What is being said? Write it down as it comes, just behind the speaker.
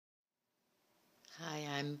Hi,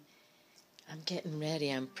 I'm getting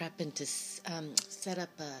ready. I'm prepping to set up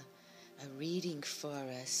a reading for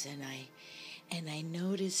us, and I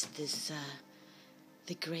noticed this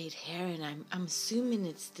the great hair, and I'm assuming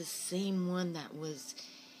it's the same one that was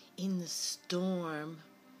in the storm.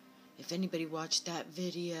 If anybody watched that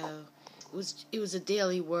video, it was a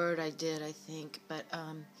daily word I did, I think, but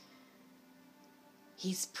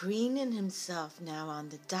he's preening himself now on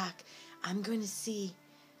the dock. I'm going to see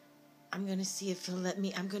if he'll let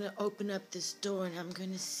me. I'm going to open up this door and I'm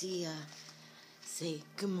going to say,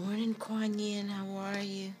 good morning, Kuan Yin, how are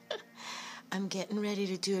you? I'm getting ready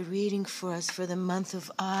to do a reading for us for the month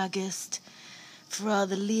of August. For all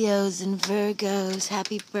the Leos and Virgos,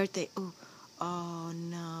 happy birthday. Oh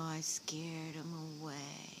no, I scared him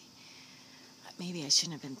away. Maybe I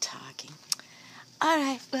shouldn't have been talking. All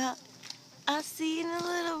right, well, I'll see you in a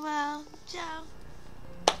little while. Ciao.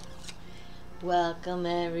 Welcome,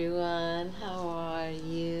 everyone. How are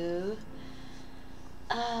you?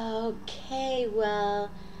 Okay,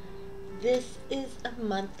 well, this is a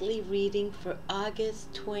monthly reading for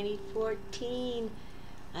August 2014.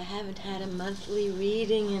 I haven't had a monthly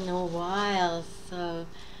reading in a while, so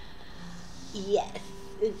yes,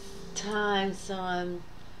 it's time. So I'm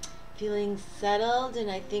feeling settled,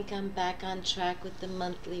 and I think I'm back on track with the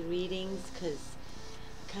monthly readings because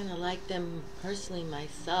I kind of like them personally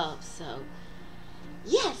myself. So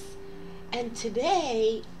yes, and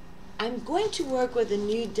today I'm going to work with a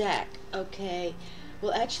new deck, okay?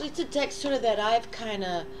 Well, actually, it's a deck sort of that I've kind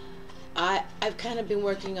of been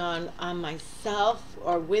working on myself,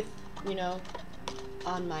 or with,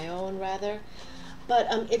 on my own rather. But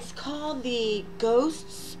it's called the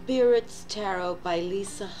Ghost Spirits Tarot by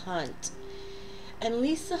Lisa Hunt. And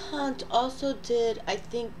Lisa Hunt also did, I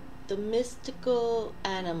think, the Mystical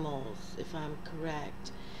Animals, if I'm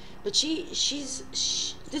correct. But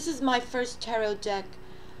this is my first tarot deck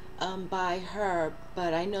by her,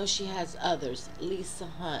 but I know she has others, Lisa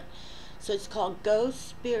Hunt. So it's called Ghost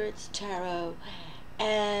Spirits Tarot,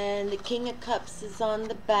 and the King of Cups is on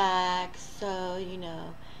the back, so,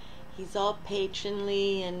 he's all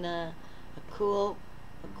patronly and a cool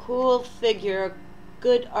figure, a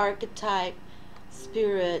good archetype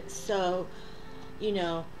spirit. So,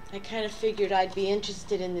 I kind of figured I'd be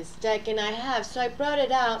interested in this deck, and I have. So I brought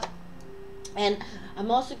it out, and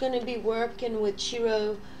I'm also going to be working with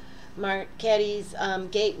Ciro Marchetti's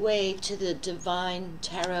Gateway to the Divine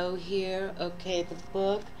Tarot here, okay, the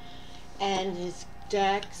book, and his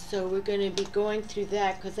deck. So we're going to be going through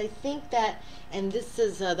that, because I think that, and this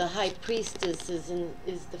is the High Priestess is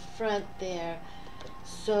the front there.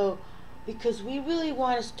 So because we really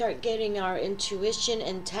want to start getting our intuition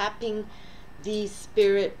and tapping these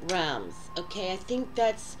spirit realms, okay? I think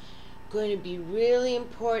that's going to be really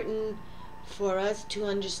important for us to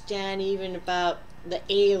understand, even about the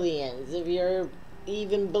aliens, if you're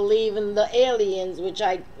even believe in the aliens, which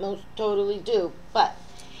I most totally do. But,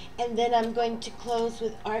 and then I'm going to close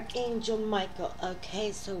with Archangel Michael,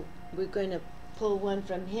 okay? So we're going to pull one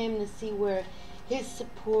from him to see where his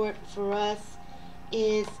support for us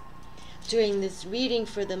is during this reading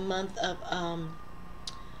for the month of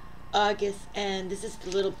August. And this is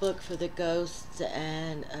the little book for the Ghosts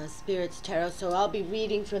and Spirits Tarot. So I'll be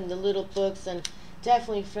reading from the little books, and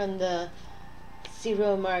definitely from the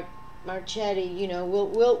Ciro Marchetti.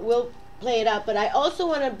 We'll play it out. But I also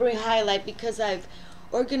want to highlight, because I've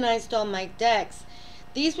organized all my decks.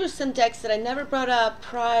 These were some decks that I never brought up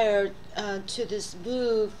prior to this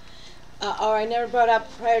move, or I never brought up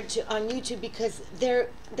prior to on YouTube, because they're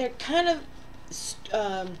kind of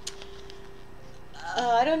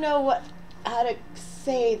I don't know how to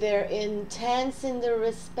say. They're intense in the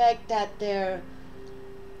respect that they're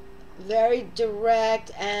very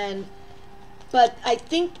direct, but I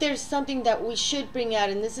think there's something that we should bring out,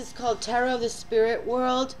 and this is called Tarot of the Spirit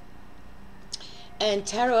World and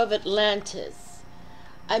Tarot of Atlantis.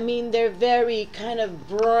 I mean, they're very kind of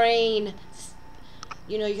brain,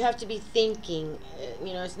 you have to be thinking,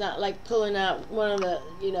 it's not like pulling out one of the,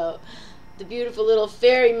 the beautiful little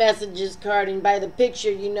fairy messages card, and by the picture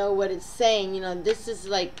you know what it's saying. This is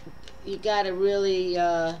like, you gotta really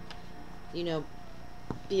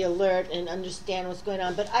be alert and understand what's going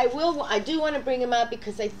on. But I do want to bring them out,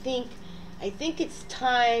 because I think it's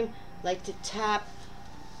time, like, to tap,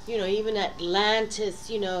 even Atlantis,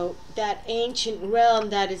 that ancient realm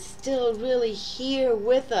that is still really here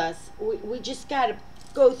with us. We just gotta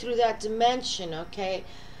go through that dimension, okay,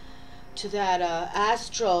 to that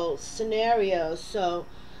astral scenario. So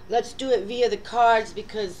let's do it via the cards,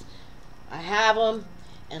 because I have them,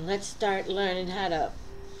 and let's start learning how to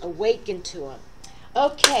awaken to them.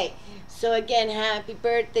 Okay, so again, happy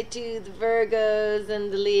birthday to the Virgos and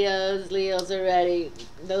the Leos. Leos already,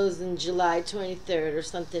 those in July 23rd or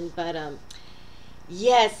something. But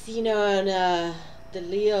yes, and the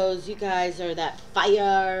Leos, you guys are that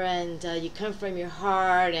fire, and you come from your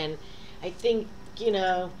heart. And I think,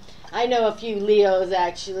 I know a few Leos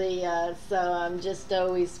actually, so I'm just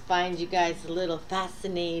always find you guys a little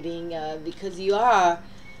fascinating because you are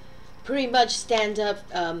pretty much stand up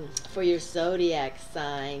for your zodiac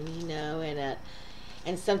sign,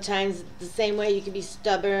 and sometimes the same way you can be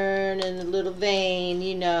stubborn and a little vain,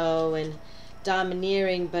 and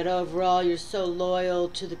domineering, but overall you're so loyal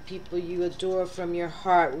to the people you adore from your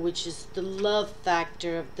heart, which is the love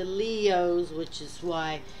factor of the Leos, which is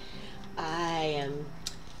why I am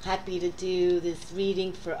happy to do this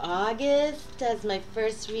reading for August as my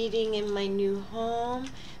first reading in my new home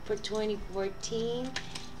for 2014.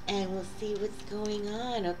 And we'll see what's going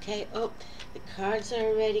on, okay? Oh, the cards are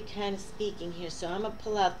already kind of speaking here, so I'm going to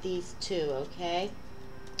pull out these two, okay?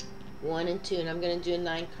 1 and 2, and I'm going to do a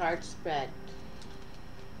 9-card spread.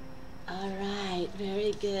 All right,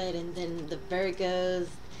 very good. And then the Virgos,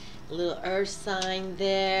 a little earth sign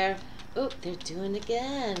there. Oh, they're doing it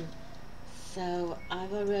again. So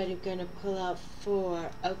I'm already going to pull out 4.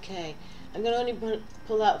 Okay, I'm going to only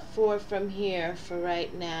pull out 4 from here for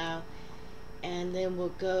right now. And then we'll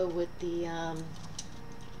go with the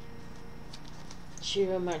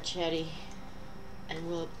Shiro Marchetti, and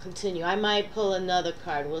we'll continue. I might pull another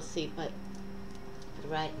card, we'll see, but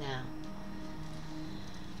right now.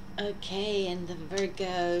 Okay, and the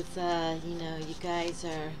Virgos, you guys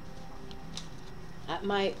are,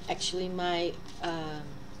 my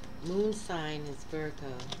moon sign is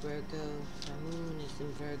Virgo. My moon is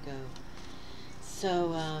in Virgo.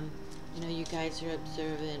 So, you guys are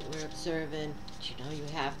observant, we're observant, you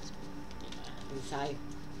have to, at least I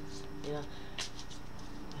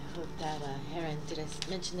hope that heron, did I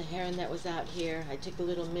mention the heron that was out here? I took a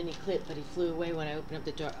little mini clip, but he flew away when I opened up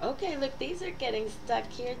the door. Okay, look, these are getting stuck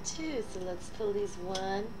here too, so let's pull these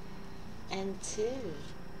 1 and 2.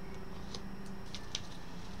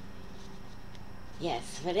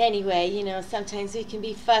 Yes, but anyway, sometimes we can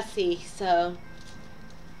be fussy, so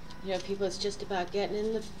people, it's just about getting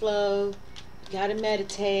in the flow. You gotta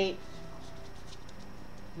meditate.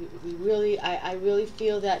 I really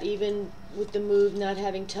feel that even with the move, not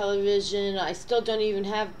having television, I still don't even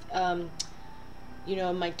have,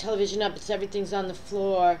 my television up. Everything's on the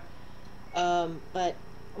floor. But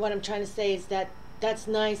what I'm trying to say is that that's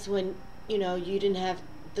nice when, you didn't have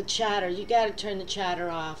the chatter. You gotta turn the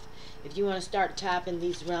chatter off if you want to start tapping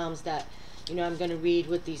these realms that, I'm going to read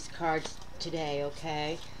with these cards today,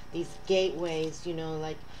 okay? These gateways,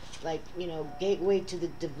 gateway to the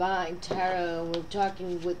divine tarot, and we're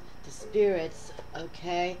talking with the spirits,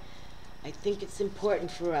 okay? I think it's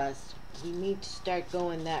important for us. We need to start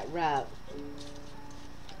going that route.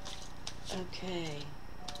 Okay.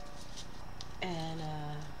 And,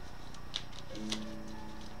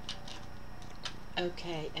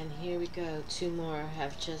 okay, and here we go. 2 more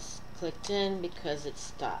have just clicked in because it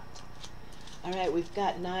stopped. Alright, we've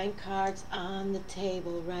got 9 cards on the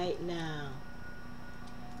table right now.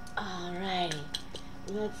 Alrighty,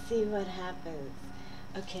 let's see what happens.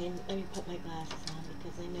 Okay, let me put my glasses on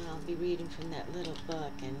because I know I'll be reading from that little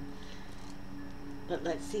book. But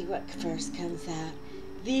let's see what first comes out.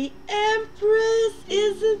 The Empress!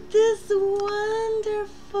 Isn't this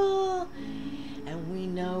wonderful? And we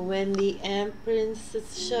know when the Empress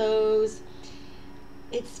shows,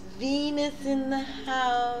 it's Venus in the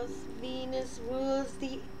house. Venus rules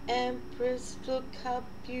the Empress. Look how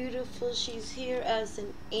beautiful she's here as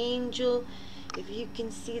an angel. If you can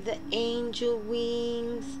see the angel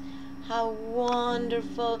wings, how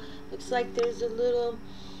wonderful. Looks like there's a little,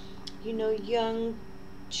 young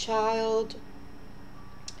child,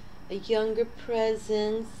 a younger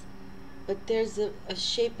presence. But there's a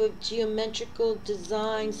shape of geometrical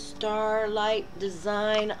design, starlight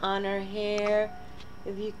design on her hair.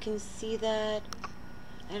 If you can see that.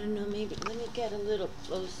 I don't know, maybe, let me get a little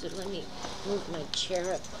closer. Let me move my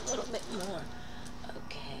chair up a little bit more.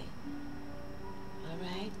 Okay.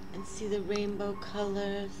 Alright, and see the rainbow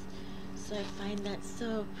colors. So I find that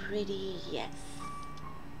so pretty. Yes.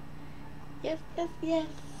 Yes, yes, yes.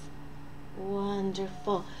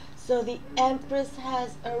 Wonderful. So the Empress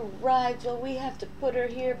has arrived. Well, we have to put her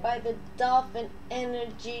here by the dolphin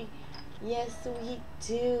energy. Yes, we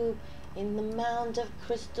do. In the mound of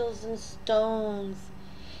crystals and stones.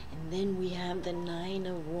 And then we have the 9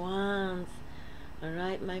 of Wands.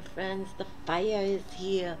 Alright, my friends, the fire is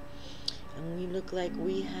here. And we look like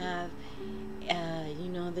we have,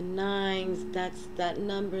 the 9s. That's that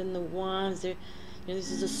number in the Wands. They're You know,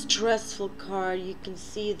 this is a stressful card. You can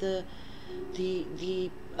see the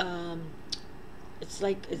it's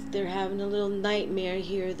like they're having a little nightmare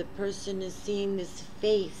here. The person is seeing this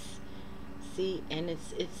face, see, and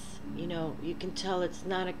it's you know, you can tell it's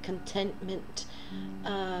not a contentment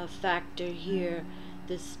factor here.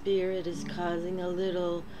 The spirit is causing a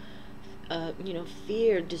little you know,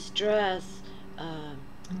 fear, distress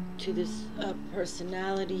to this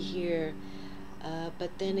personality here,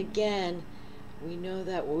 but then again, we know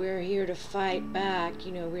that we're here to fight back.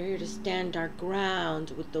 You know, we're here to stand our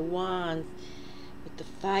ground with the wands, with the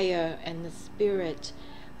fire and the spirit.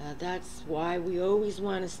 That's why we always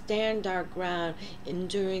want to stand our ground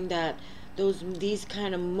enduring these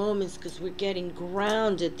kind of moments, because we're getting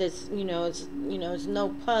grounded. This, you know, it's no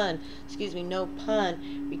pun. Excuse me, no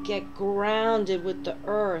pun. We get grounded with the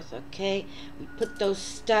earth. Okay, we put those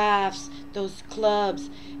staffs, those clubs,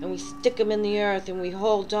 and we stick them in the earth, and we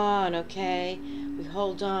hold on. Okay, we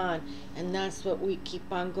hold on, and that's what we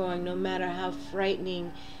keep on going, no matter how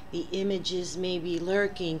frightening the images may be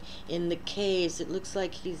lurking in the caves. It looks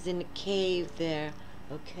like he's in a cave there.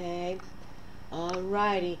 Okay,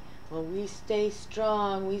 alrighty. Well, we stay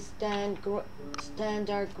strong. We stand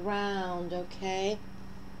our ground. Okay.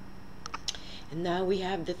 And now we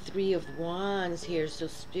have the Three of Wands here. So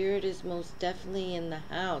Spirit is most definitely in the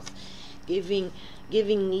house, giving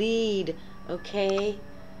lead. Okay.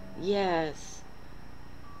 Yes.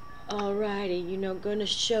 Alrighty. You know, going to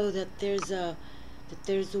show that there's a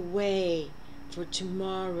way for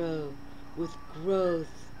tomorrow, with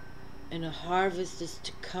growth, and a harvest is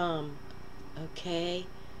to come. Okay.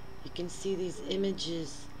 You can see these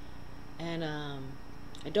images, and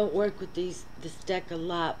I don't work with this deck a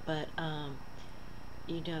lot, but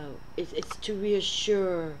you know, it's to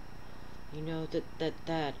reassure, you know,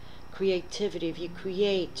 that creativity. If you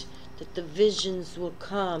create, that the visions will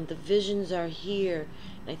come. The visions are here.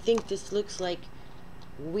 And I think this looks like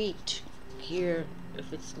wheat here.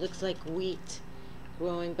 If it looks like wheat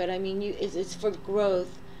growing, but I mean, it's for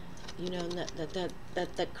growth. You know,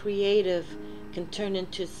 that creative can turn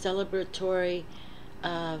into celebratory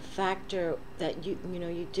factor that you know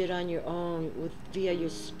you did on your own via your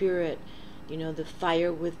spirit. You know, the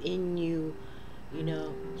fire within you. You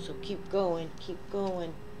know, so keep going, keep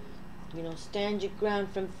going. You know, stand your ground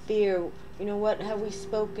from fear. You know, what have we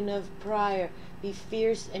spoken of prior? Be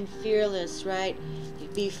fierce and fearless, right?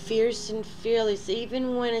 Be fierce and fearless,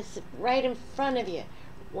 even when it's right in front of you.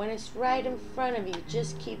 When it's right in front of you,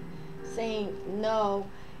 just keep saying no,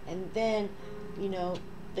 and then, you know,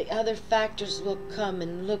 the other factors will come.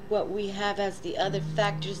 And look what we have as the other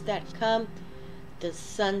factors that come: the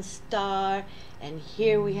sun star. And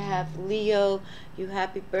here we have Leo. You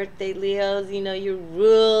happy birthday, Leos. You know, you're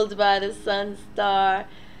ruled by the sun star.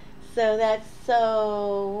 So that's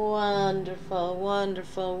so wonderful,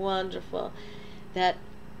 wonderful, wonderful that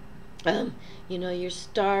you know, your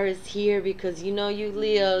star is here, because you know, you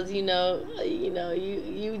Leos, you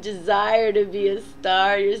desire to be a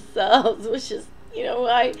star yourselves, which is, you know,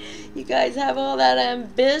 why you guys have all that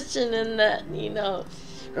ambition and that, you know,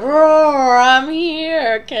 roar, I'm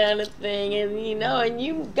here kind of thing. And you know, and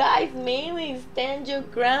you guys mainly stand your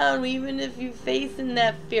ground even if you're facing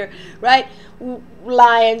that fear, right?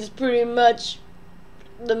 Lions pretty much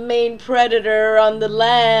the main predator on the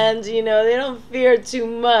land. You know, they don't fear too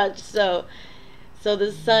much. So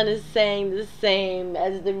the sun is saying the same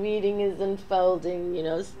as the reading is unfolding. You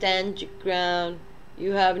know, stand your ground.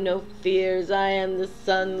 You have no fears. I am the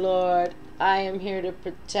Sun Lord. I am here to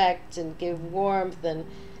protect and give warmth and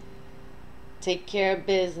take care of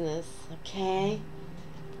business. Okay?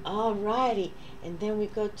 Alrighty. And then we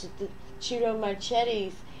go to the Chiro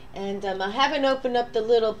Marchetti's. And I haven't opened up the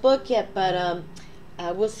little book yet, but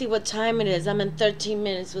we'll see what time it is. I'm in 13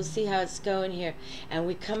 minutes. We'll see how it's going here. And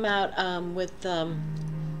we come out with the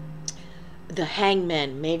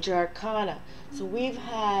Hangman, Major Arcana. So we've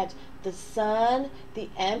had the Sun, the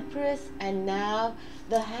Empress, and now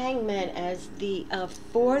the Hangman as the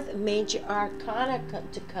fourth Major Arcana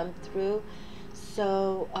to come through.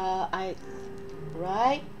 So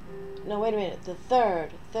right? No, wait a minute. The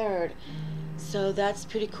third. So that's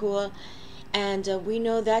pretty cool. And we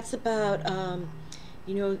know that's about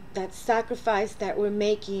you know, that sacrifice that we're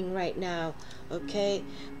making right now, okay?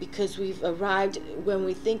 Because we've arrived, when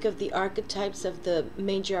we think of the archetypes of the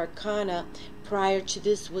Major Arcana, prior to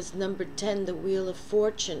this was number 10, the Wheel of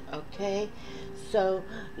Fortune, okay? So,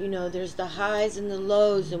 you know, there's the highs and the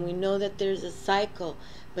lows, and we know that there's a cycle.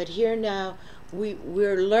 But here now,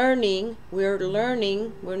 we're learning, we're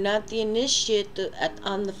not the initiate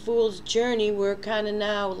on the Fool's journey, we're kind of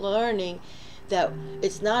now learning that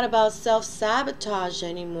it's not about self-sabotage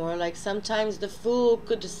anymore. Like sometimes the fool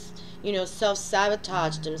could,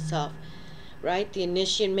 self-sabotage himself, right? The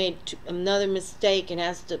initiate made another mistake and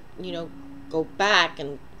has to, go back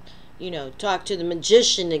and, talk to the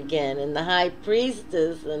magician again and the high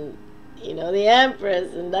priestess and, the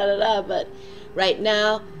empress and da-da-da. But right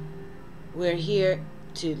now, we're here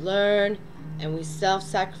to learn, and we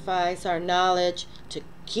self-sacrifice our knowledge to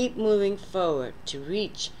keep moving forward, to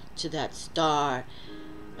reach to that star,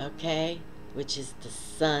 okay, which is the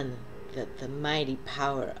sun, the mighty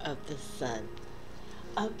power of the sun.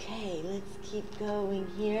 Okay, let's keep going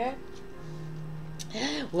here.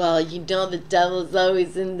 Well, the devil's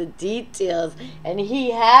always in the details, and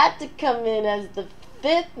he had to come in as the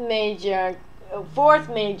fourth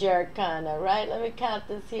major arcana, right? Let me count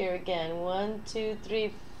this here again. 1, 2,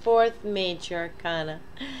 3, fourth major arcana.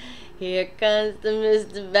 Here comes the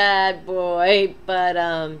Mr. Bad Boy. But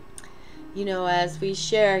as we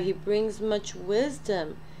share, he brings much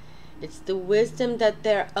wisdom. It's the wisdom that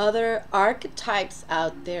there are other archetypes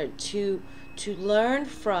out there to learn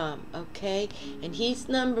from, okay? And he's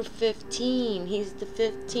number 15. He's the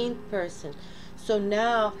 15th person. So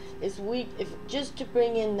now, if just to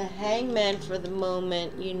bring in the Hangman for the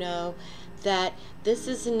moment, that this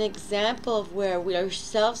is an example of where we are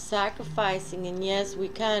self-sacrificing, and yes, we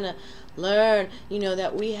kind of learn,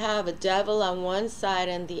 that we have a devil on one side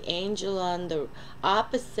and the angel on the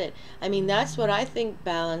opposite. I mean, that's what I think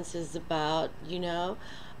balance is about,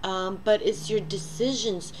 but it's your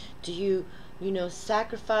decisions. Do you,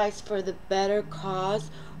 sacrifice for the better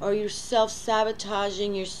cause, or you're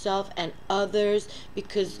self-sabotaging yourself and others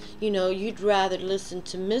because, you'd rather listen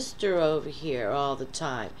to Mr. over here all the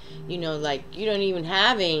time. Like you don't even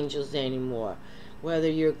have angels anymore.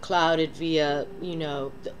 Whether you're clouded via,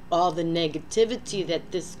 all the negativity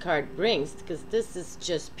that this card brings, because this is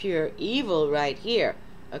just pure evil right here.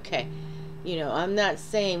 Okay, I'm not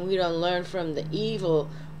saying we don't learn from the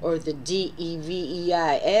evil or the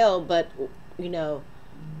DEVEIL, but, you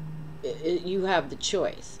have the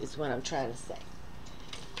choice, is what I'm trying to say.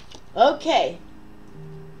 Okay.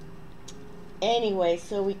 Anyway,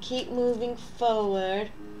 so we keep moving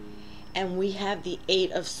forward, and we have the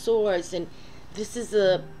 8 of Swords, and this is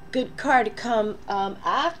a good card to come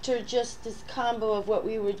after just this combo of what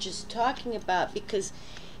we were just talking about, because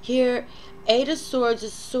here 8 of Swords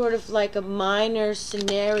is sort of like a minor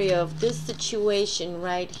scenario of this situation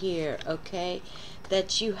right here, okay?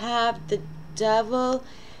 That you have the devil,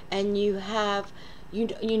 and you have, you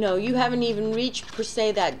haven't even reached per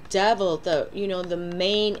se that devil, the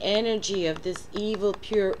main energy of this evil,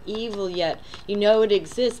 pure evil yet. It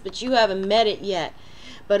exists, but you haven't met it yet.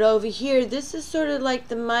 But over here, this is sort of like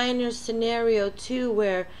the minor scenario too,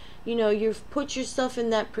 where, you've put yourself in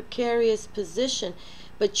that precarious position,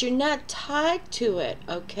 but you're not tied to it,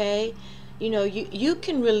 okay? You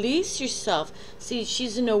can release yourself. See,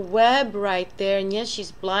 she's in a web right there, and yes,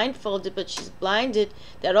 she's blindfolded, but she's blinded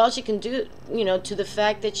that all she can do, to the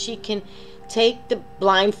fact that she can take the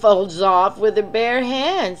blindfolds off with her bare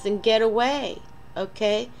hands and get away,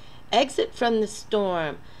 okay? Exit from the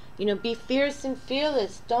storm. Be fierce and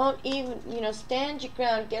fearless. Don't even, stand your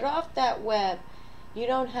ground. Get off that web. You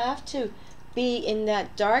don't have to be in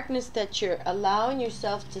that darkness that you're allowing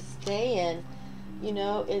yourself to stay in.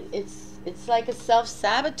 It's like a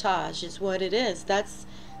self-sabotage is what it is. This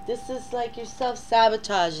is like you're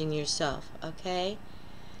self-sabotaging yourself, okay?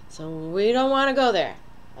 So we don't want to go there,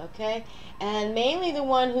 okay? And mainly the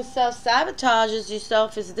one who self-sabotages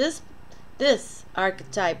yourself is this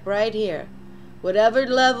archetype right here. Whatever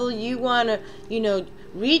level you want to,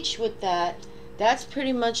 reach with that, that's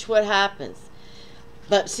pretty much what happens.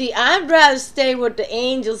 But see, I'd rather stay with the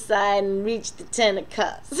angel side and reach the 10 of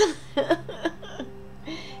Cups.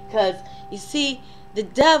 Because, you see, the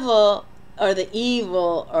devil, or the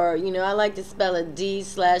evil, or, I like to spell it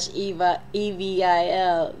D/EVIL,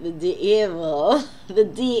 the evil,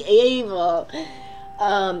 the evil,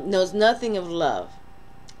 knows nothing of love.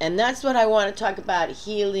 And that's what I want to talk about,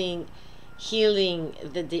 healing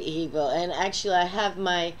the evil. And actually, I have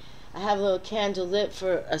a little candle lit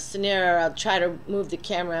for a scenario. I'll try to move the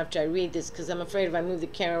camera after I read this, because I'm afraid if I move the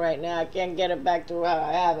camera right now, I can't get it back to where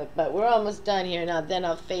I have it. But we're almost done here now. Then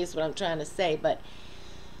I'll face what I'm trying to say. But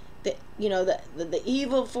the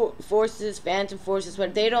evil forces, phantom forces, where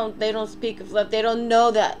they don't speak of love. They don't know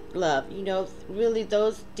that love. Really,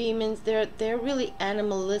 those demons, they're really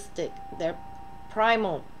animalistic. They're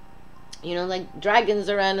primal. Like dragons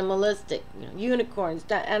are animalistic. Unicorns,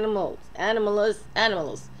 animals.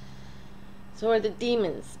 So are the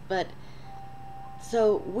demons. But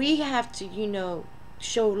so we have to,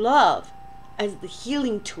 show love as the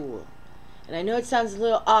healing tool. And I know it sounds a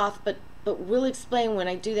little off, but we'll explain when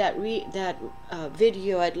I do that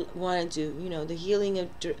video I'd want to do. You know, the healing of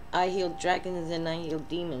I heal dragons and I heal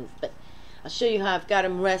demons. But I'll show you how I've got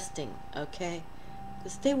them resting, okay?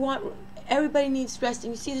 Because everybody needs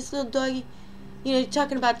resting. You see this little doggy? You know, you're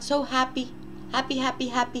talking about so happy, happy, happy,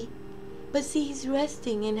 happy. But see, he's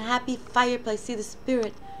resting in happy fireplace. See the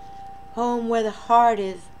spirit, home where the heart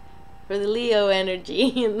is, for the Leo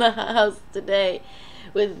energy in the house today.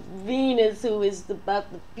 With Venus, who is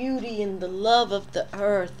about the beauty and the love of the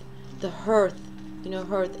earth. The hearth. You know,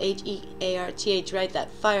 hearth, H-E-A-R-T-H, right?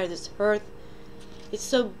 That fire, this hearth. It's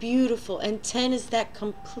so beautiful. And 10 is that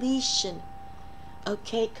completion.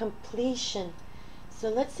 Okay, completion. So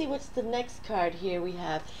let's see what's the next card here we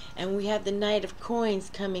have. And we have the Knight of Coins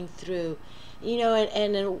coming through. You know,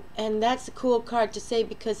 and that's a cool card to say,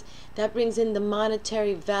 because that brings in the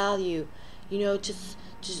monetary value. You know, to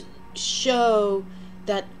show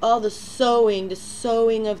that all the sowing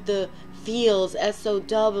of the fields,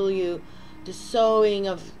 S-O-W, the sowing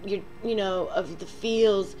of of the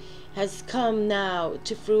fields has come now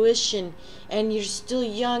to fruition. And you're still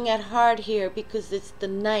young at heart here, because it's the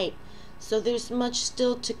Knight. So there's much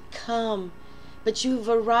still to come. But you've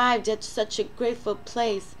arrived at such a grateful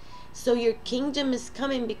place. So your kingdom is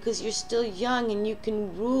coming because you're still young and you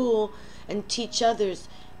can rule and teach others,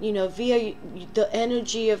 you know, via the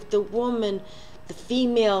energy of the woman, the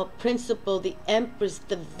female principle, the Empress,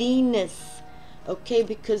 the Venus. Okay,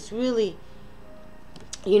 because really,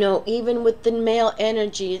 you know, even with the male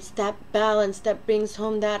energy, it's that balance that brings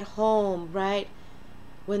home that home, right?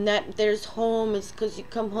 When there's home, it's because you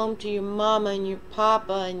come home to your mama and your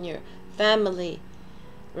papa and your family,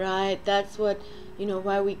 right? That's what, you know,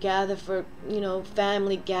 why we gather for, you know,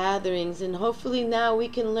 family gatherings. And hopefully now we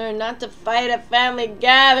can learn not to fight at family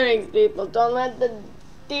gatherings, people. Don't let the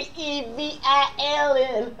D-E-V-I-L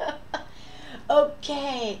in.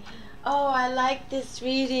 Okay. Oh, I like this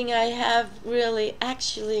reading. I have really,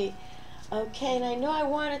 actually. Okay, and I know I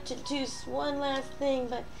wanted to do one last thing,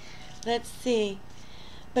 but let's see.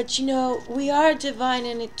 But you know, we are divine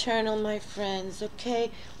and eternal, my friends,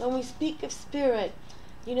 okay? When we speak of spirit,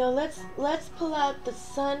 you know, let's pull out the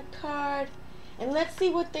Sun card, and let's see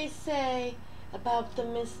what they say about the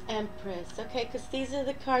Miss Empress, okay? Because these are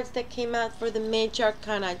the cards that came out for the Major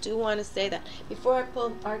Arcana. I do want to say that before I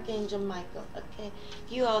pull Archangel Michael, okay?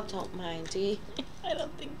 You all don't mind, do you? I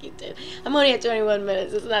don't think you did. I'm only at 21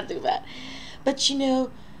 minutes. It's not too bad. But you know,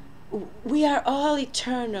 we are all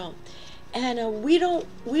eternal. And we don't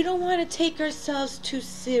want to take ourselves too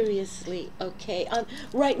seriously, okay?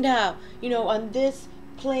 Right now, you know, on this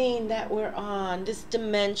plane that we're on, this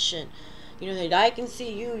dimension, you know, that I can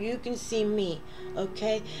see you, you can see me,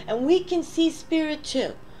 okay? And we can see spirit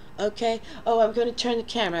too, okay? Oh, I'm going to turn the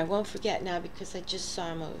camera. I won't forget now because I just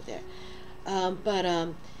saw him over there.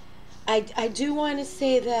 I do want to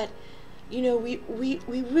say that, you know, we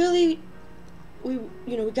really, you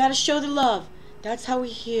know, we got to show the love. That's how we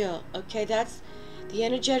heal, okay? That's the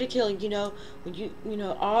energetic healing, you know, when you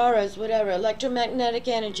know, auras, whatever, electromagnetic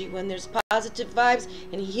energy, when there's positive vibes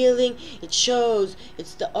and healing, it shows.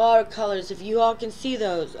 It's the aura colors, if you all can see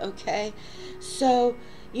those, okay? So,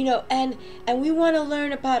 you know, and we want to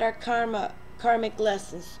learn about our karmic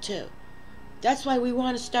lessons too. That's why we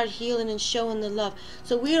want to start healing and showing the love.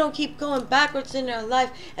 So we don't keep going backwards in our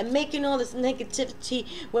life and making all this negativity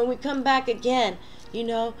when we come back again. You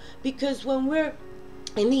know, because when we're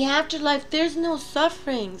in the afterlife, there's no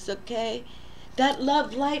sufferings, okay? That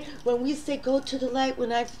love light, when we say go to the light, when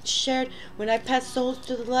I pass souls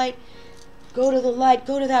to the light, go to the light,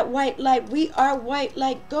 go to that white light. We are white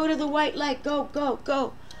light. Go to the white light. Go, go,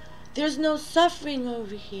 go. There's no suffering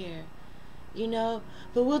over here, you know?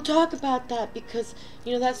 But we'll talk about that because,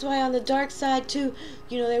 you know, that's why on the dark side too,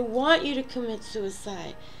 you know, they want you to commit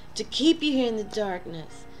suicide, to keep you here in the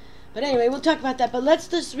darkness. But anyway, we'll talk about that. But let's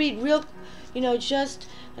just read real, you know, just,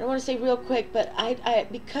 I don't want to say real quick, but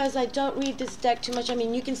because I don't read this deck too much. I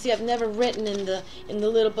mean, you can see I've never written in the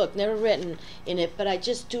little book, never written in it, but I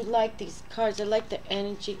just do like these cards. I like the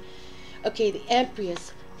energy. Okay, the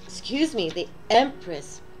Empress, the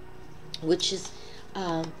Empress, which is,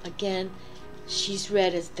 again, she's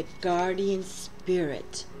read as the guardian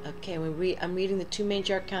spirit. Okay, I'm reading the two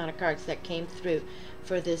Major Arcana cards that came through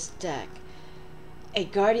for this deck. A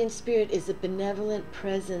guardian spirit is a benevolent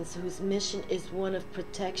presence whose mission is one of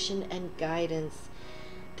protection and guidance.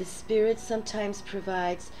 The spirit sometimes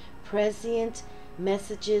provides prescient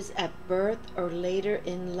messages at birth or later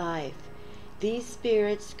in life. These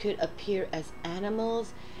spirits could appear as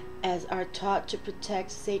animals, as are taught to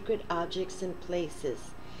protect sacred objects and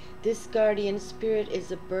places. This guardian spirit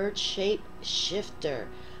is a bird shape shifter,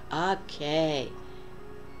 Okay.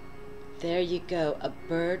 There you go. A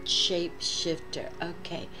bird shapeshifter.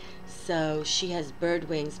 Okay. So she has bird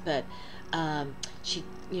wings, but she,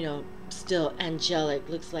 still angelic.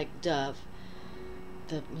 Looks like dove.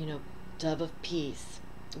 The, dove of peace,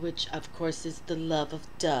 which of course is the love of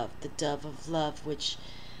dove, the dove of love, which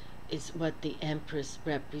is what the Empress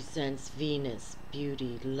represents. Venus,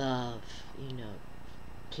 beauty, love,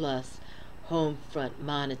 plus home front,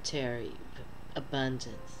 monetary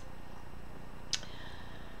abundance.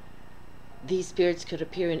 These spirits could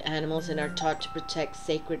appear in animals and are taught to protect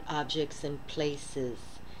sacred objects and places.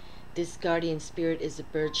 This guardian spirit is a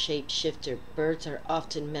bird-shaped shifter. Birds are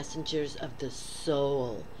often messengers of the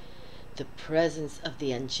soul. The presence of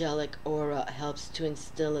the angelic aura helps to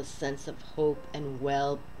instill a sense of hope and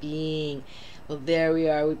well-being. Well, there we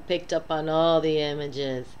are. We picked up on all the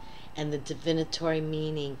images. And the divinatory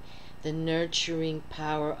meaning. The nurturing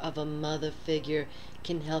power of a mother figure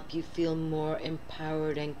can help you feel more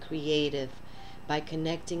empowered and creative. By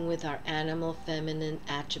connecting with our animal feminine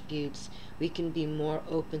attributes, we can be more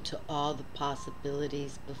open to all the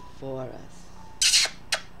possibilities before us.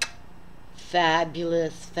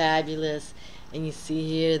 Fabulous, fabulous. And you see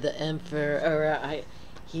here the emperor,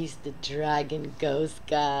 he's the dragon ghost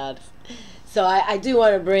god. So I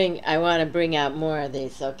want to bring out more of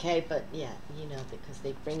these, okay? But yeah, because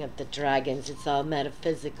they bring up the dragons, it's all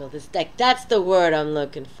metaphysical. This deck, that's the word I'm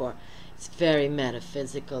looking for. It's very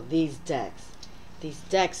metaphysical. These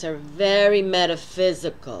decks are very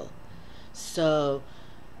metaphysical. So,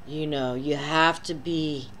 you have to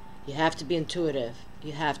be intuitive.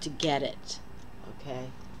 You have to get it. Okay?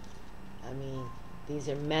 I mean, these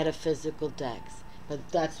are metaphysical decks.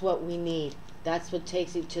 But that's what we need. That's what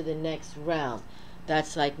takes you to the next realm.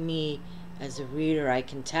 That's like me as a reader. I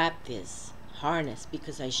can tap this harness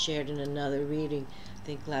because I shared in another reading, I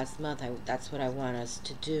think last month. That's what I want us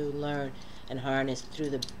to do, learn and harness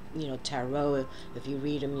through the tarot. If you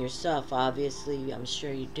read them yourself, obviously, I'm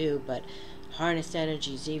sure you do, but harness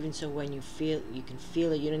energies, even so when you can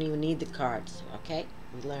feel it. You don't even need the cards. Okay,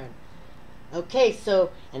 we learn. Okay,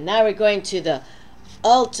 so and now we're going to the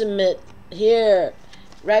ultimate here,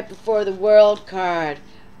 right before the world card.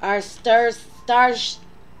 Our star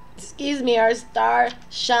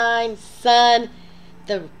shine sun,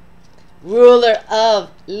 the ruler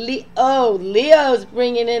of Leo. Leo's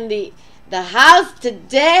bringing in the house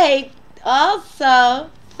today.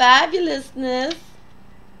 Also, fabulousness.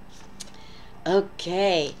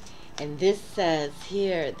 Okay, and this says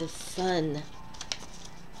here the sun,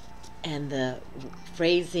 and the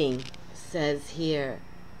phrasing says here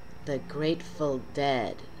the Grateful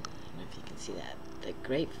Dead. I don't know if you can see that. The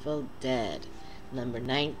Grateful Dead, number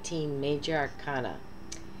 19, Major Arcana.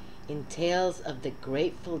 In Tales of the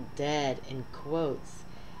Grateful Dead, in quotes,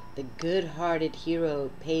 the good-hearted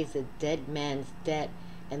hero pays a dead man's debt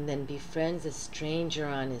and then befriends a stranger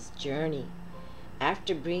on his journey.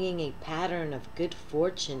 After bringing a pattern of good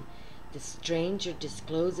fortune, the stranger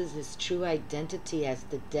discloses his true identity as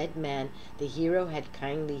the dead man the hero had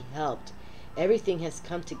kindly helped. Everything has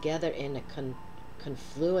come together in a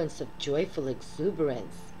confluence of joyful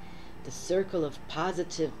exuberance. The circle of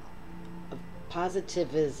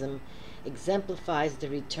positivism exemplifies the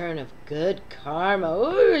return of good karma.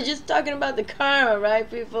 Ooh, we were just talking about the karma, right,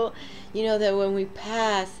 people? That when we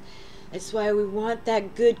pass, that's why we want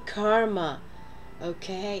that good karma.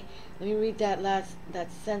 Okay, let me read that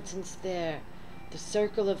sentence there. The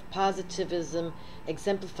circle of positivism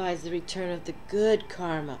exemplifies the return of the good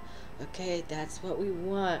karma. Okay, that's what we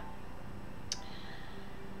want.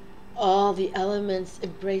 All the elements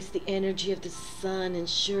embrace the energy of the sun,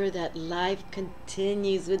 ensure that life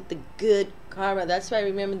continues with the good karma. That's why I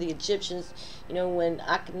remember the Egyptians, when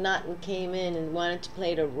Akhenaten came in and wanted to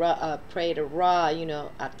pray to Ra,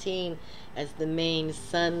 Aten as the main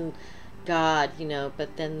sun god,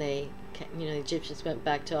 but then the Egyptians went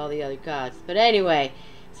back to all the other gods. But anyway,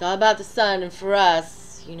 it's all about the sun, and for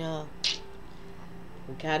us, we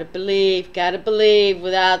gotta believe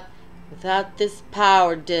without this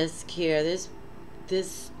power disc here, this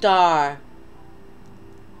star.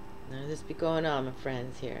 None of this be going on, my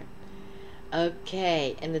friends, here.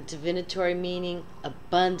 Okay, and the divinatory meaning,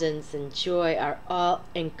 abundance and joy are all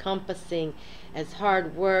encompassing. As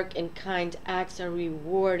hard work and kind acts are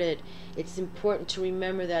rewarded, it's important to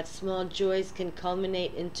remember that small joys can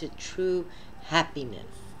culminate into true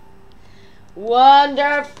happiness.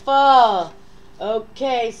 Wonderful!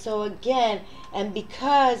 Okay, so again, and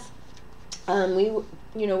because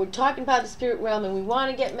we're talking about the spirit realm and we want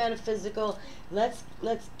to get metaphysical, let's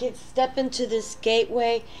step into this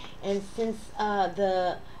gateway. And since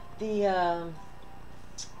the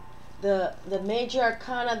the major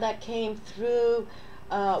arcana that came through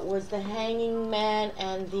was the Hanging Man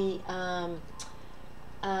and the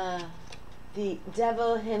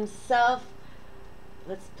devil himself.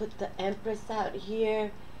 Let's put the Empress out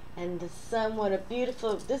here. And the Sun. What a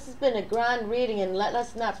beautiful, this has been a grand reading, and let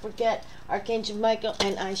us not forget Archangel Michael.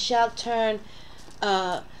 And I shall turn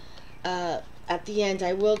at the end,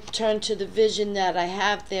 I will turn to the vision that I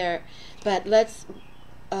have there. But let's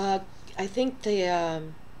I think the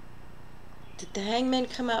did the Hangman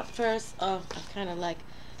come out first? Oh, I'm kind of like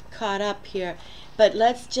caught up here. But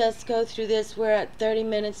let's just go through this. We're at 30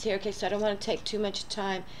 minutes here. Okay, so I don't want to take too much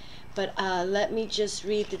time. But let me just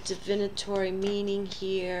read the divinatory meaning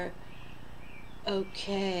here.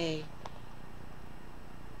 Okay.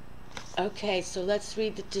 Okay, so let's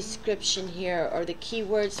read the description here, or the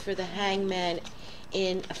keywords for the Hangman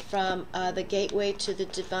from the Gateway to the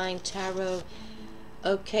Divine Tarot.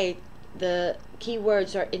 Okay, the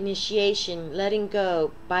keywords are initiation, letting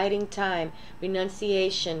go, biding time,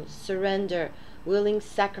 renunciation, surrender, willing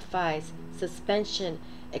sacrifice, suspension,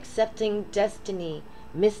 accepting destiny,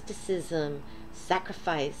 mysticism,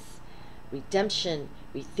 sacrifice, redemption,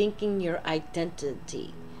 rethinking your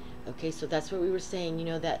identity. Okay, so that's what we were saying, you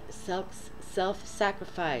know, that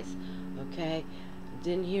self-sacrifice. Okay,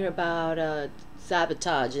 didn't hear about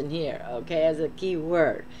sabotage in here, okay, as a key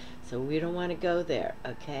word. So we don't want to go there,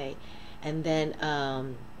 okay? And then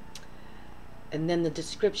the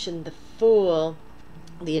description, the Fool,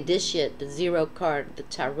 the Initiate, the Zero card, the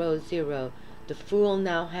Tarot Zero. The Fool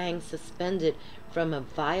now hangs suspended from a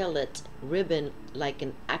violet ribbon like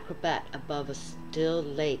an acrobat above a still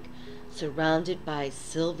lake, surrounded by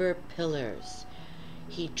silver pillars.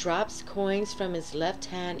 He drops coins from his left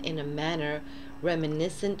hand in a manner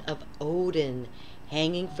reminiscent of Odin,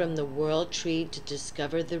 hanging from the world tree to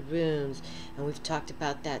discover the runes. And we've talked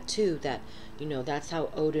about that too, that, you know, that's how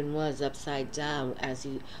Odin was, upside down, as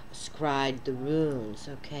he scribed the runes,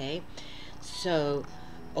 okay? So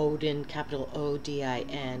Odin, capital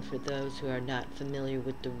O-D-I-N, for those who are not familiar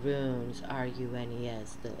with the runes,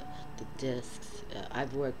 R-U-N-E-S, the discs.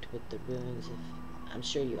 I've worked with the runes, I'm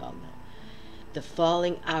sure you all know. The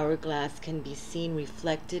falling hourglass can be seen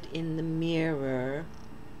reflected in the mirror.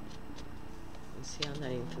 See, I'm not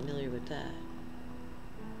even familiar with that.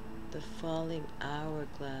 The falling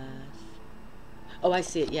hourglass. Oh, I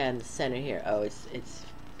see it, yeah, in the center here. Oh, it's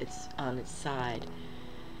on its side.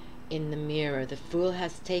 In the mirror, the Fool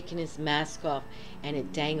has taken his mask off, and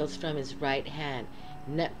it dangles from his right hand.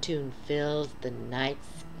 Neptune fills the night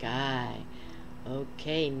sky.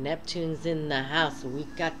 Okay, Neptune's in the house, so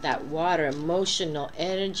we've got that water, emotional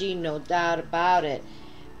energy, no doubt about it.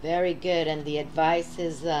 Very good. And the advice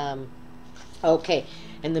is, okay,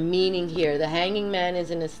 and the meaning here, the Hanging Man is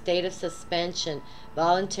in a state of suspension,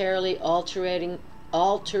 voluntarily altering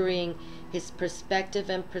his perspective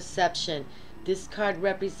and perception. This card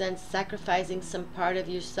represents sacrificing some part of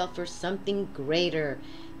yourself for something greater.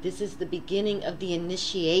 This is the beginning of the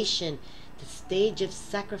initiation, the stage of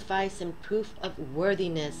sacrifice and proof of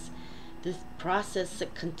worthiness. This process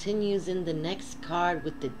continues in the next card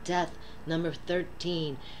with the Death, number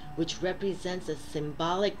 13, which represents a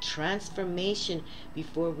symbolic transformation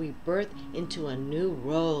before we birth into a new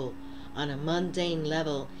role. On a mundane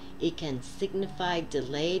level, it can signify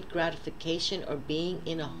delayed gratification or being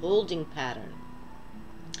in a holding pattern.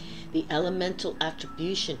 The elemental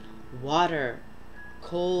attribution, water,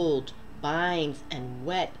 cold, binds, and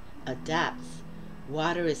wet, adapts.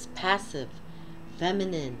 Water is passive,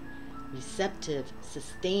 feminine, receptive,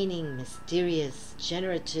 sustaining, mysterious,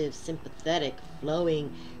 generative, sympathetic,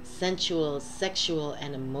 flowing, sensual, sexual,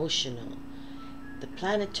 and emotional. The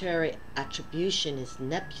planetary attribution is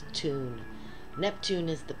Neptune. Neptune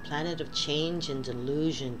is the planet of change and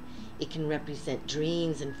delusion. It can represent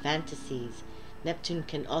dreams and fantasies. Neptune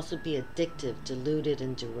can also be addictive, deluded,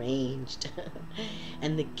 and deranged.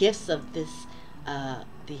 And the gifts of this,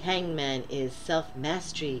 the Hangman, is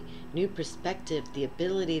self-mastery, new perspective, the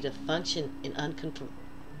ability to function in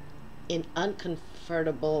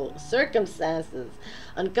uncomfortable circumstances.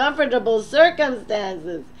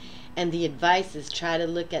 And the advice is try to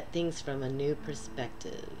look at things from a new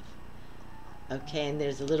perspective. Okay, and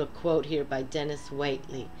there's a little quote here by Dennis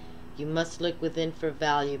Waitley. You must look within for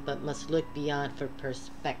value, but must look beyond for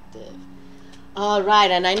perspective. All right,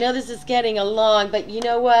 and I know this is getting along, but you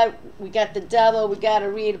know what? We got the devil. We got to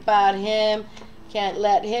read about him. Can't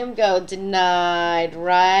let him go denied,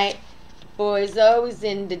 right? Boy's always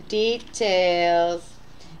in the details,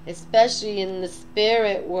 especially in the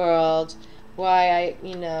spirit world. Why,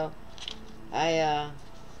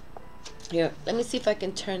 here, let me see if I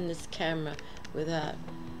can turn this camera without,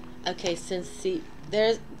 Okay, since see,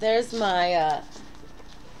 there's my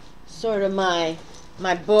sort of my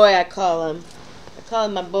boy. I call him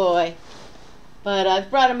my boy. But I've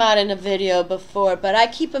brought him out in a video before. But I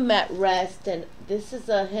keep him at rest, and this is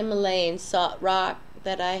a Himalayan salt rock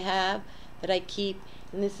that I have that I keep,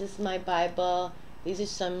 and this is my Bible. These are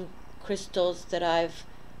some crystals that I've,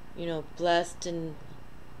 blessed in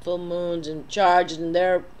full moons and charged, and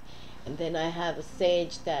then I have a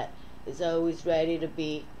sage that is always ready to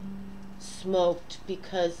be smoked,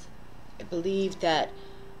 because I believe that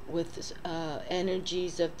with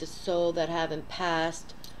energies of the soul that haven't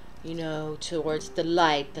passed, towards the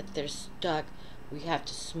light, that they're stuck, we have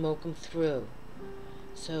to smoke them through.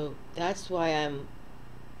 So that's why I'm,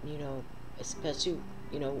 especially,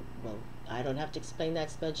 well, I don't have to explain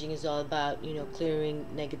that smudging is all about, clearing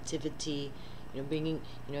negativity, bringing,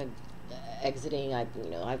 exiting.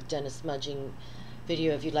 I've done a smudging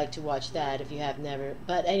video if you'd like to watch that, if you have never.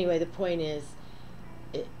 But anyway, the point is,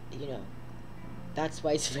 that's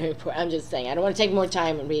why it's very important. I'm just saying, I don't want to take more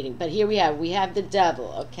time in reading, but here we have the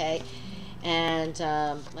devil, okay? And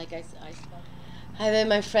like hi there,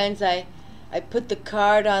 my friends. I put the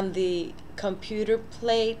card on the computer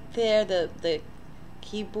plate there, the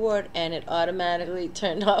keyboard, and it automatically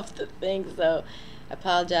turned off the thing, so I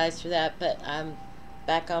apologize for that, but I'm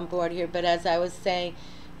back on board here. But as I was saying,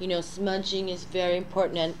 smudging is very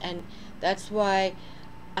important, and that's why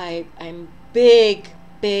I'm big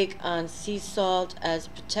on sea salt as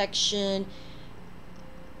protection,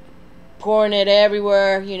 pouring it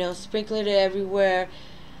everywhere, sprinkling it everywhere,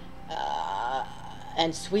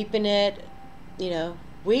 and sweeping it,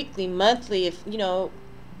 weekly, monthly, if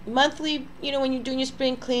monthly, when you're doing your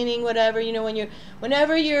spring cleaning, whatever,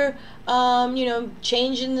 whenever you're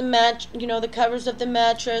changing the the covers of the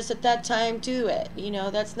mattress, at that time do it.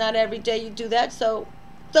 That's not every day you do that, so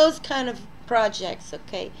those kind of projects,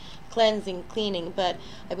 okay, cleansing, cleaning. But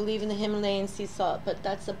I believe in the Himalayan sea salt, but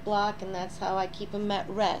that's a block, and that's how I keep him at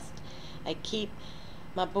rest. I keep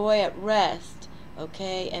my boy at rest,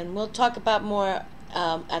 okay? And we'll talk about more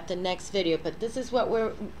at the next video, but this is what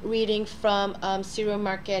we're reading from Ciro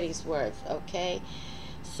Marchetti's words, okay?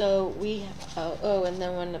 So we, and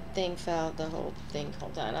then when the thing fell, the whole thing,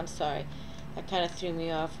 hold on, I'm sorry, that kind of threw me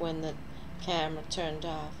off when the camera turned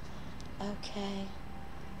off. Okay,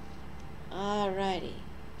 alrighty,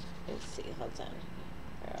 let's see, hold on,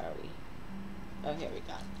 where are we? Oh, here we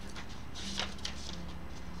go.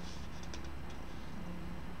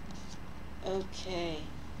 Okay,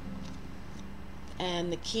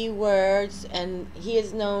 and the key words, and he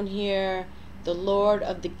is known here, the Lord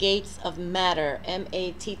of the Gates of Matter,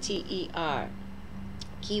 M-A-T-T-E-R.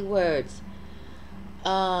 Key words,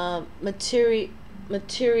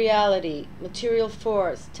 materiality, material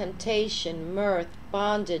force, temptation, mirth,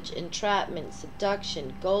 bondage, entrapment,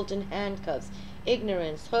 seduction, golden handcuffs,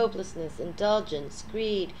 ignorance, hopelessness, indulgence,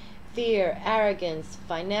 greed, fear, arrogance,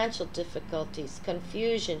 financial difficulties,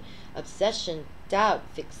 confusion, obsession, doubt,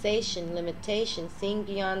 fixation, limitation, seeing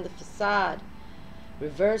beyond the facade.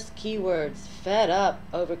 Reverse keywords, fed up,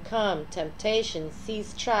 overcome, temptation,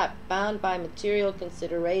 seize trap, bound by material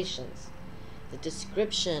considerations. The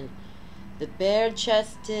description, the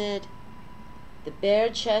bare-chested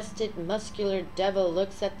muscular devil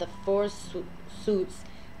looks at the four suits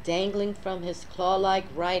dangling from his claw-like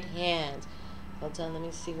right hand. Hold on, let me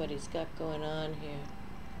see what he's got going on here.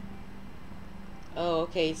 Oh,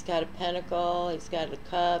 okay, he's got a pentacle, he's got the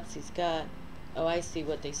cups, he's got, oh, I see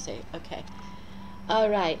what they say. Okay. All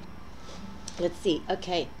right. Let's see.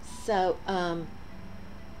 Okay. So,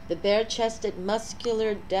 the bare-chested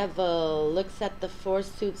muscular devil looks at the four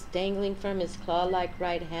suits dangling from his claw-like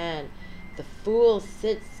right hand. The fool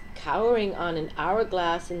sits cowering on an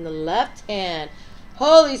hourglass in the left hand.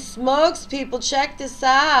 Holy smokes, people, check this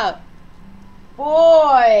out.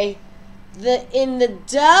 Boy, in the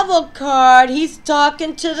devil card, he's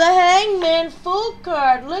talking to the hangman fool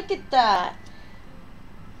card. Look at that.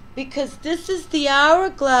 Because this is the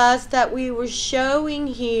hourglass that we were showing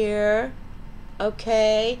here,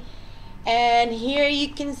 okay? And here you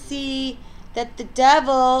can see that the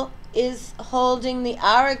devil is holding the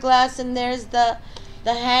hourglass, and there's the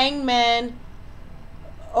hangman,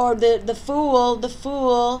 or the fool,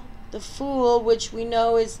 which we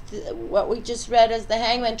know is what we just read as the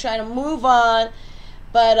hangman trying to move on,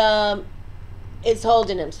 but is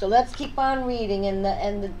holding him. So let's keep on reading, and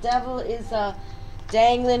the devil is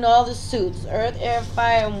dangling all the suits, earth, air,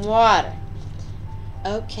 fire, and water.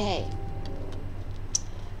 Okay.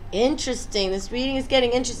 Interesting. This reading is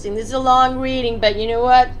getting interesting. This is a long reading, but you know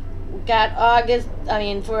what? We got August. I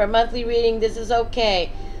mean, for a monthly reading, this is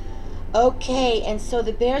okay. Okay, and so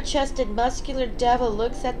the bare-chested muscular devil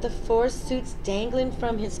looks at the four suits dangling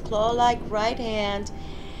from his claw-like right hand,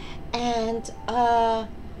 and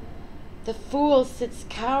the fool sits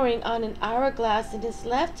cowering on an hourglass in his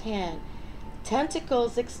left hand.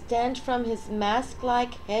 Tentacles extend from his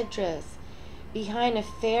mask-like headdress. Behind a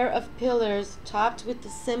fair of pillars topped with the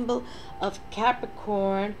symbol of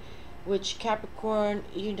Capricorn, which Capricorn,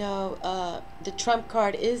 the trump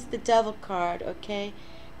card is the devil card, okay?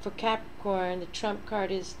 For Capricorn, the trump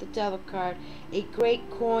card is the devil card. A great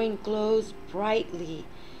coin glows brightly.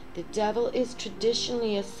 The devil is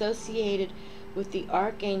traditionally associated with the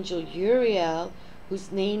archangel Uriel,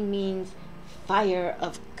 whose name means fire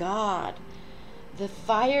of God. The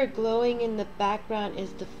fire glowing in the background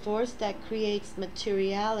is the force that creates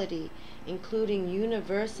materiality, including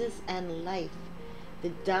universes and life. The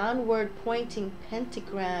downward pointing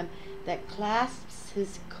pentagram that clasps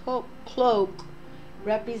his cloak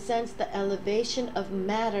represents the elevation of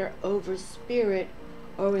matter over spirit,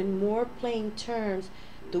 or in more plain terms,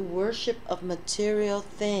 the worship of material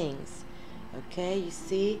things. Okay, you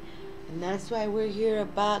see? And that's why we're here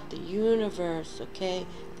about the universe, okay?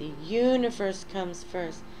 The universe comes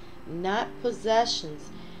first, not possessions,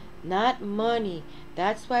 not money.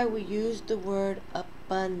 That's why we use the word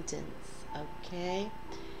abundance, okay?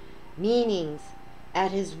 Meanings.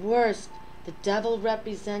 At his worst, the devil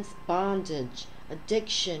represents bondage,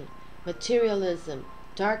 addiction, materialism,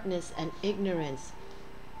 darkness, and ignorance.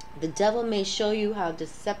 The devil may show you how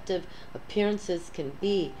deceptive appearances can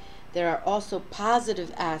be. There are also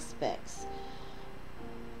positive aspects.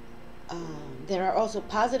 Of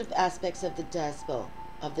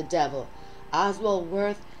the devil. Oswald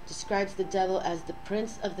Wirth describes the devil as the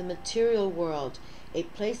prince of the material world, a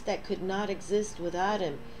place that could not exist without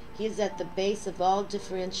him. He is at the base of all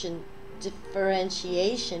differentiation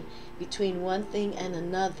between one thing and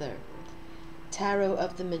another. Tarot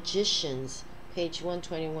of the Magicians, page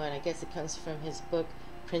 121. I guess it comes from his book,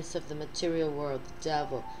 Prince of the Material World, The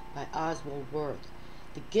Devil, by Oswald Wirth.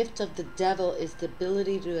 The gift of the devil is the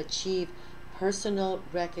ability to achieve personal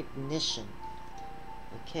recognition.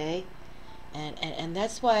 Okay? And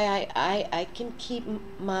that's why I can keep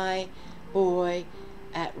my boy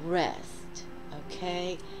at rest.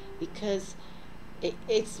 Okay? Because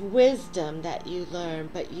it's wisdom that you learn,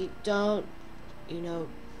 but you don't,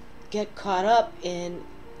 get caught up in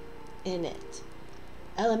it.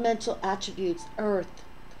 Elemental attributes: earth,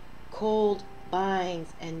 cold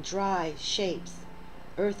binds and dry shapes.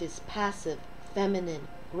 Earth is passive, feminine,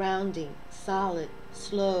 grounding, solid,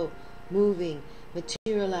 slow, moving,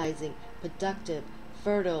 materializing, productive,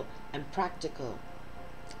 fertile, and practical.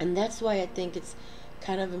 And that's why I think it's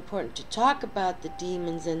kind of important to talk about the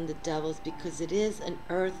demons and the devils, because it is an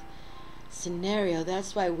earth scenario.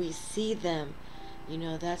 That's why we see them.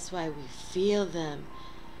 That's why we feel them.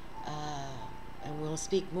 And we'll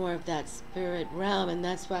speak more of that spirit realm, and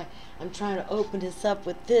that's why I'm trying to open this up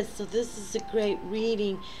with this. So this is a great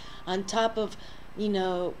reading on top of,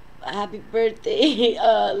 happy birthday,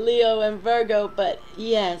 Leo and Virgo, but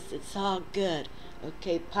yes, it's all good.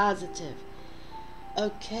 Okay, positive.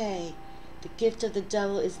 Okay, the gift of the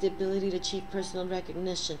devil is the ability to achieve personal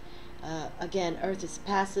recognition. Again, earth is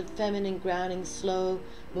passive, feminine, grounding, slow,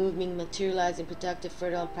 moving, materializing, productive,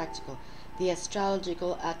 fertile, and practical. The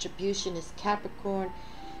astrological attribution is Capricorn.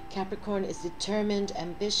 Capricorn is determined,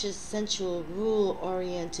 ambitious, sensual,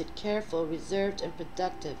 rule-oriented, careful, reserved, and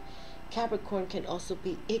productive. Capricorn can also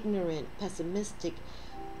be ignorant, pessimistic,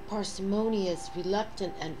 parsimonious,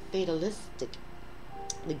 reluctant, and fatalistic.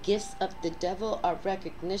 The gifts of the devil are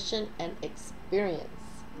recognition and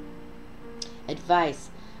experience. Advice: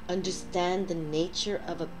 understand the nature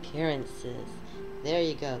of appearances. There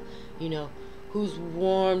you go. Who's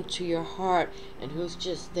warm to your heart and who's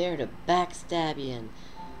just there to backstab you.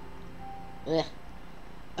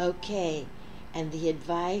 Okay, and the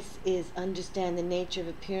advice is understand the nature of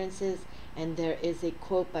appearances, and there is a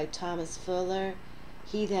quote by Thomas Fuller: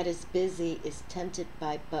 he that is busy is tempted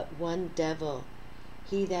by but one devil,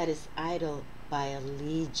 he that is idle by a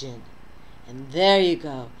legion. And there you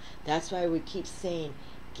go. That's why we keep saying,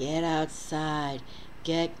 get outside,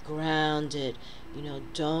 get grounded.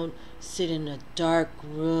 Don't sit in a dark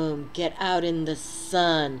room. Get out in the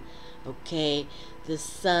sun. Okay? The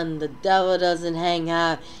sun. The devil doesn't hang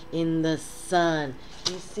out in the sun.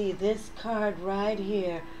 You see this card right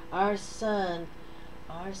here. Our sun.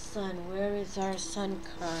 Our sun. Where is our sun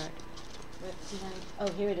card?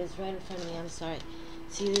 Oh, here it is, right in front of me. I'm sorry.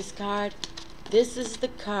 See this card? This is the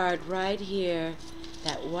card right here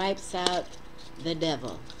that wipes out the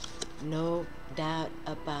devil. No doubt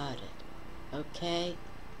about it. Okay?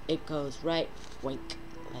 It goes right wink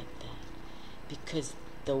like that. because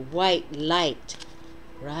the white light,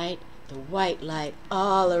 right? The white light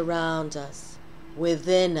all around us,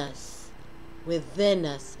 within us,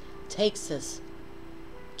 takes us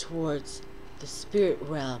towards the spirit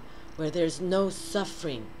realm where there's no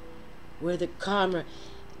suffering, where the karma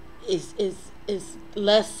is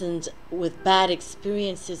lessened with bad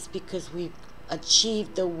experiences because we've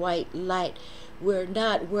achieved the white light. We're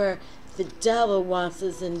not where the devil wants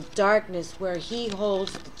us in darkness, where he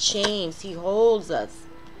holds the chains. He holds us.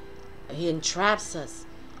 He entraps us.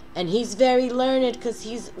 And he's very learned, because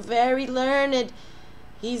he's very learned.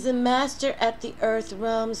 He's a master at the earth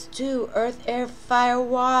realms too. Earth, air, fire,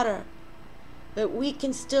 water. But we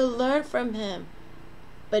can still learn from him,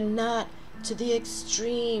 but not to the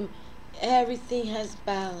extreme. Everything has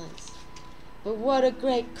balance. But what a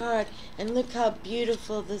great card. And look how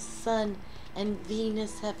beautiful the sun and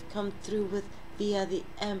Venus have come through with via the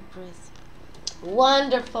Empress.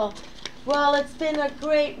 Wonderful. Well, it's been a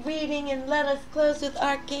great reading, and let us close with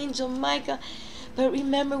Archangel Michael. But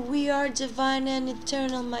remember, we are divine and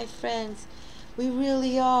eternal, my friends. We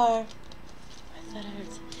really are.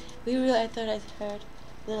 I thought I heard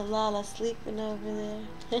little Lala sleeping over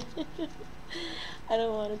there. I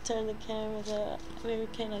don't want to turn the camera though. Maybe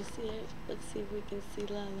can I see it? Let's see if we can see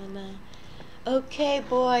Lala now. Okay,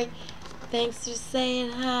 boy. Thanks for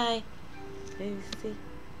saying hi. Let me see.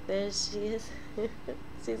 There she is.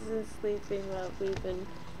 She's been sleeping while we've been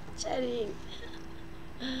chatting.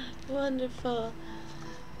 Wonderful.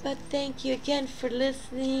 But thank you again for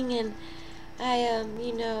listening, and I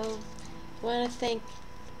want to thank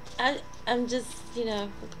I'm just,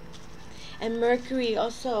 and Mercury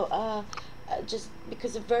also, just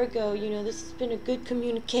because of Virgo, this has been a good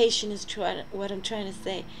communication is what I'm trying to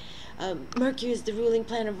say. Mercury is the ruling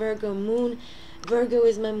planet of Virgo. Virgo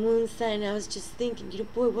is my moon sign. I was just thinking,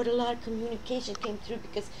 boy, what a lot of communication came through,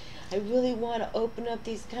 because I really want to open up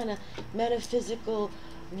these kind of metaphysical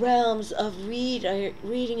realms of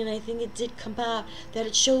reading, and I think it did come out that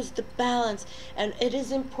it shows the balance, and it is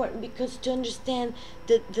important, because to understand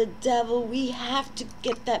the devil, we have to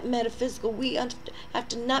get that metaphysical. We have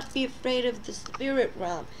to not be afraid of the spirit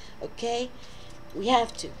realm, okay? We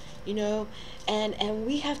have to, and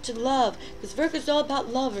we have to love, because Virgo is all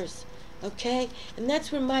about lovers, okay? And that's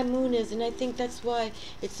where my moon is, and I think that's why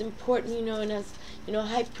it's important, and as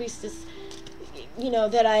high priestess,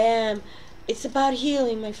 that I am. It's about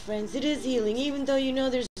healing, my friends. It is healing. Even though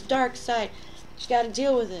there's dark side, you got to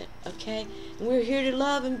deal with it, okay? And we're here to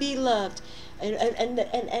love and be loved.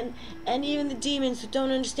 And even the demons who don't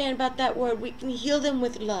understand about that word, we can heal them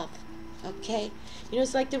with love, okay?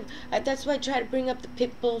 It's like that's why I try to bring up the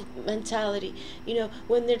pit bull mentality.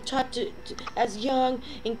 When they're taught to as young,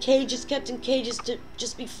 in cages, kept in cages, to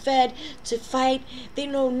just be fed, to fight, they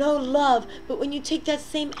know no love. But when you take that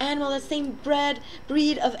same animal, that same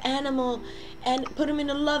breed of animal, and put them in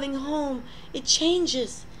a loving home, it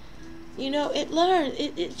changes. It learns.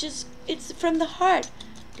 It's from the heart.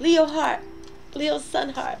 Leo sun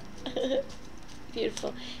heart.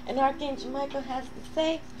 Beautiful. And Archangel Michael has to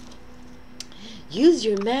say, use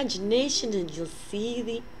your imagination and you'll see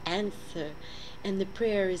the answer. And the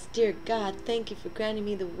prayer is, dear God, thank you for granting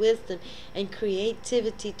me the wisdom and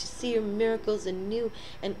creativity to see your miracles in new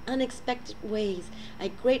and unexpected ways. I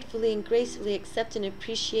gratefully and gracefully accept and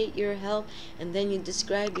appreciate your help. And then you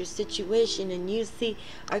describe your situation, and you see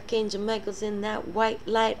Archangel Michael's in that white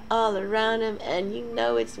light all around him, and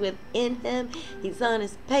it's within him. He's on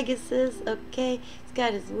his Pegasus, okay? He's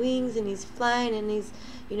got his wings and he's flying, and he's,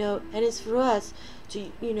 and it's for us to,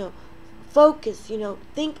 focus,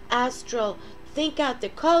 think astral, think out there.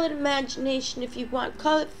 Call it imagination if you want,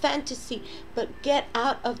 call it fantasy, but get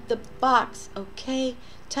out of the box, okay?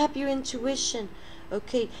 Tap your intuition,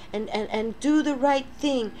 okay? And do the right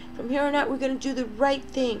thing. From here on out, we're going to do the right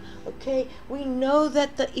thing, okay? We know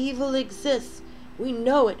that the evil exists. We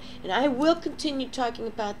know it, and I will continue talking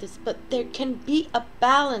about this, but there can be a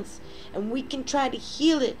balance, and we can try to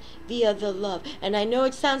heal it via the love. And I know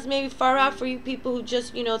it sounds maybe far out for you people who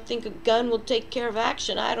just, think a gun will take care of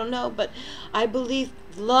action. I don't know, but I believe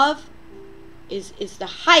love is the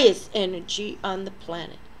highest energy on the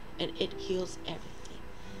planet, and it heals everything.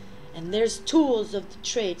 And there's tools of the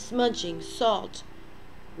trade, smudging, salt.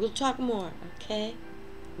 We'll talk more, okay?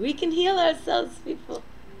 We can heal ourselves, people.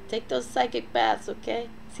 Take those psychic baths, okay?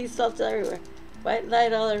 Sea salt everywhere. White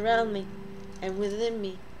light all around me and within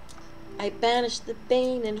me. I banish the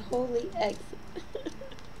bane and holy exit.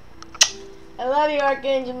 I love you,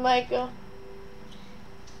 Archangel Michael.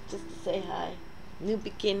 Just to say hi. New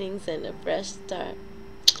beginnings and a fresh start.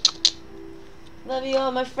 Love you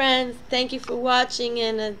all, my friends. Thank you for watching,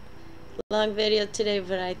 and a long video today,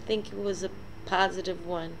 but I think it was a positive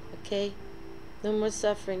one, okay? No more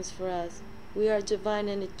sufferings for us. We are divine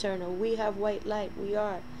and eternal. We have white light. We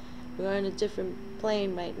are. We are in a different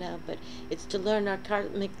plane right now, but it's to learn our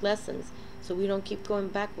karmic lessons so we don't keep going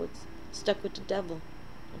backwards, stuck with the devil.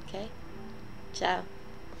 Okay? Ciao.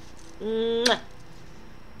 Mwah.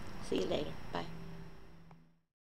 See you later. Bye.